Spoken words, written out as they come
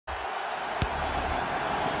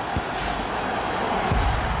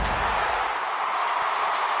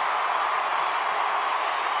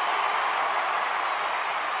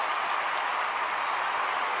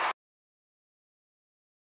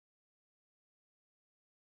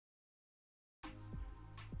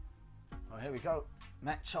here we go.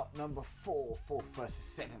 Match up number 4, 4th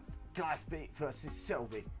versus 7th. Glasby versus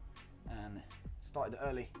Selby. And started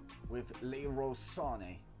early with Leroy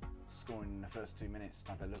Sané scoring in the first 2 minutes.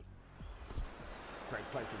 Have a look. Great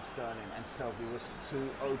play from Sterling, and Selby was too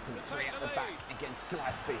open, 3 at the back against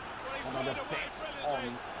Glasby. One of the best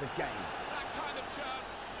on the game. That kind of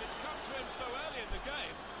chance has come to him so early in the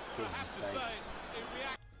game. I have to say, he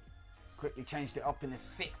reacted. Quickly changed it up in the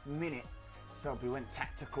 6th minute. Selby went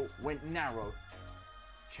tactical, went narrow,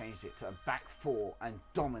 changed it to a back 4 and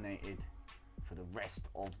dominated for the rest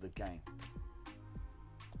of the game.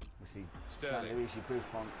 We see Gianluigi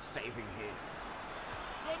Buffon saving here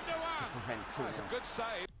to prevent 2-0. That's a good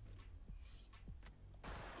save.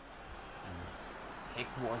 And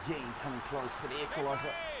Higuain coming close to the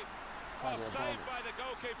equaliser. Well saved by the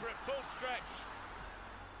goalkeeper at full stretch.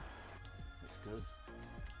 It's good.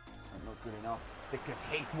 But not good enough because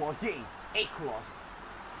Higuain equalised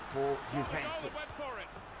for Juventus. Went for it.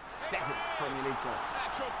 7th Premier League goal.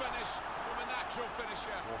 Natural finish from a natural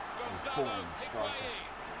finisher. Gonzalo Higuain.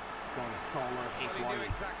 Gonzalo Higuain. Well, he knew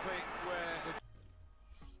exactly where.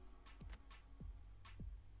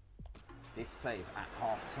 This save at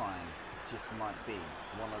half-time just might be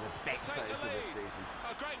one of the best saves of the season.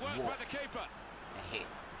 Oh, great work by the keeper. A hit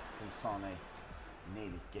from Sané,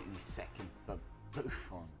 nearly getting his second, but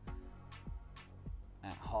Buffon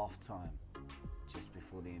at half-time, just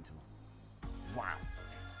before the interval. Wow.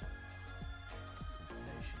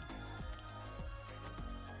 Sensational.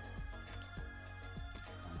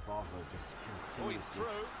 And Bravo just continuously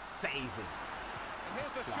saving. And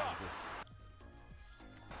here's the shot.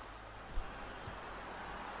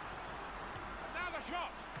 And now the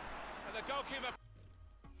shot. And the goalkeeper.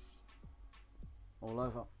 All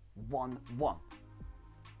over. 1-1.